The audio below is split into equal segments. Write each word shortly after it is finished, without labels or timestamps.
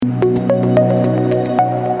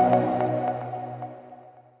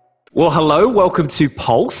Well, hello, welcome to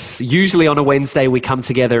Pulse. Usually on a Wednesday we come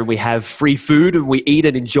together and we have free food and we eat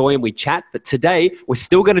and enjoy and we chat. But today we're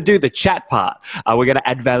still going to do the chat part. We're going to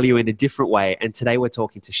add value in a different way. And today we're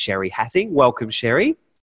talking to Sherry Hatting. Welcome, Sherry.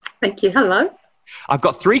 Thank you. Hello. I've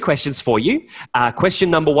got 3 questions for you. Question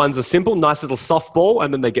number 1's a simple, nice little softball,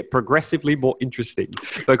 and then they get progressively more interesting.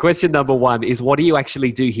 So question number 1 is, what do you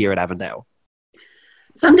actually do here at Avondale?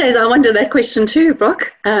 Some days I wonder that question too,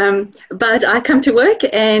 Brock. But I come to work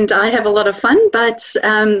and I have a lot of fun. But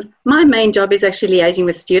my main job is actually liaising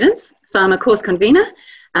with students. So I'm a course convener.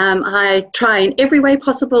 I try in every way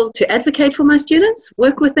possible to advocate for my students,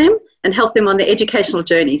 work with them and help them on their educational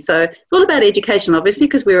journey. So it's all about education, obviously,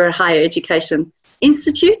 because we're a higher education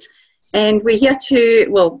institute. And we're here to,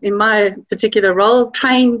 well, in my particular role,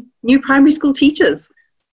 train new primary school teachers.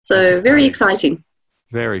 So very exciting.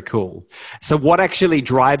 Very cool. So what actually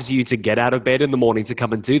drives you to get out of bed in the morning to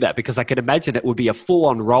come and do that? Because I can imagine it would be a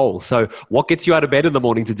full-on role. So what gets you out of bed in the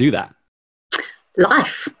morning to do that?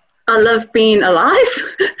 Life. I love being alive.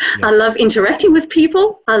 Yeah. I love interacting with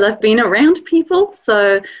people. I love being around people.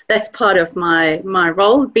 So that's part of my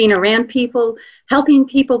role, being around people, helping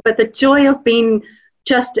people. But the joy of being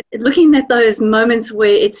just looking at those moments where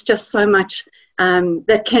it's just so much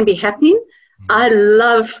that can be happening. I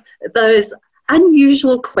love those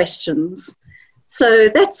unusual questions. So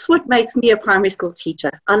that's what makes me a primary school teacher.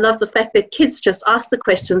 I love the fact that kids just ask the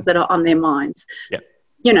questions that are on their minds. Yeah.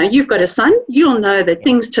 You know, you've got a son, you'll know that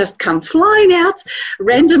things just come flying out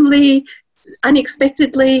randomly,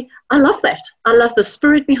 unexpectedly. I love that. I love the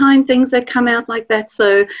spirit behind things that come out like that.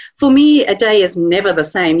 So for me, a day is never the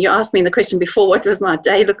same. You asked me the question before, what does my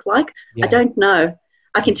day look like? Yeah. I don't know.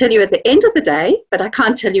 I can tell you at the end of the day, but I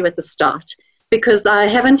can't tell you at the start, because I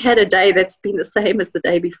haven't had a day that's been the same as the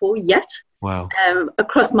day before yet. Wow.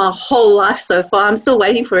 Across my whole life so far, I'm still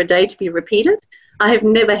waiting for a day to be repeated. I have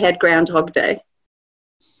never had Groundhog Day.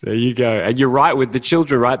 There you go. And you're right with the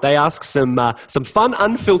children, right? They ask some fun,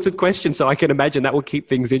 unfiltered questions, so I can imagine that will keep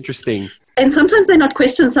things interesting. And sometimes they're not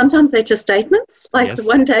questions, sometimes they're just statements. Like yes.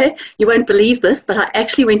 One day, you won't believe this, but I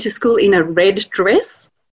actually went to school in a red dress.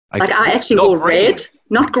 Okay. Like I actually wore red.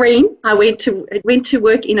 Not green. I went to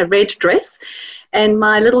work in a red dress, and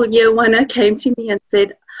my little year oneer came to me and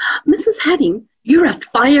said, "Mrs. Hatting, you're a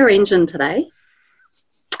fire engine today."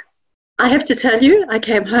 I have to tell you, I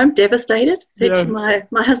came home devastated, said to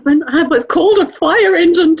my husband, "I was called a fire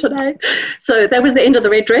engine today." So that was the end of the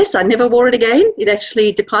red dress. I never wore it again. It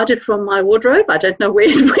actually departed from my wardrobe. I don't know where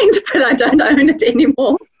it went, but I don't own it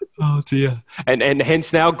anymore. Oh dear. And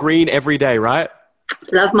hence now green every day, right?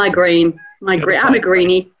 Love my green. I'm a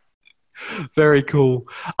greenie. Very cool.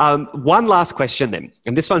 One last question then,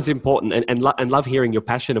 and this one's important, and love hearing your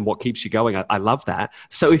passion and what keeps you going. I love that.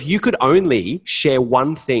 So if you could only share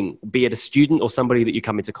one thing, be it a student or somebody that you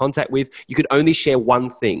come into contact with, you could only share one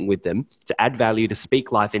thing with them to add value, to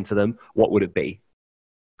speak life into them, what would it be?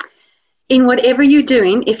 In whatever you're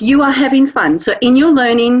doing, if you are having fun, so in your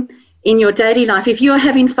learning, in your daily life, if you are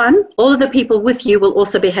having fun, all of the people with you will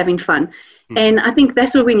also be having fun. And I think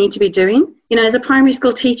that's what we need to be doing. You know, as a primary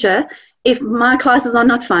school teacher, if my classes are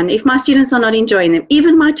not fun, if my students are not enjoying them,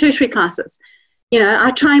 even my tertiary classes, you know,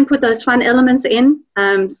 I try and put those fun elements in.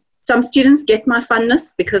 Some students get my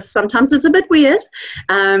funness because sometimes it's a bit weird,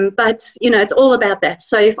 but, you know, it's all about that.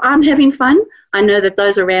 So if I'm having fun, I know that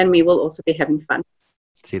those around me will also be having fun.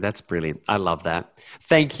 See, that's brilliant. I love that.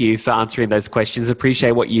 Thank you for answering those questions.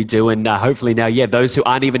 Appreciate what you do. And hopefully now, those who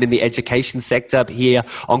aren't even in the education sector here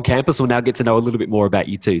on campus will now get to know a little bit more about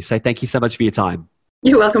you too. So thank you so much for your time.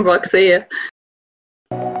 You're welcome, Brock. See you.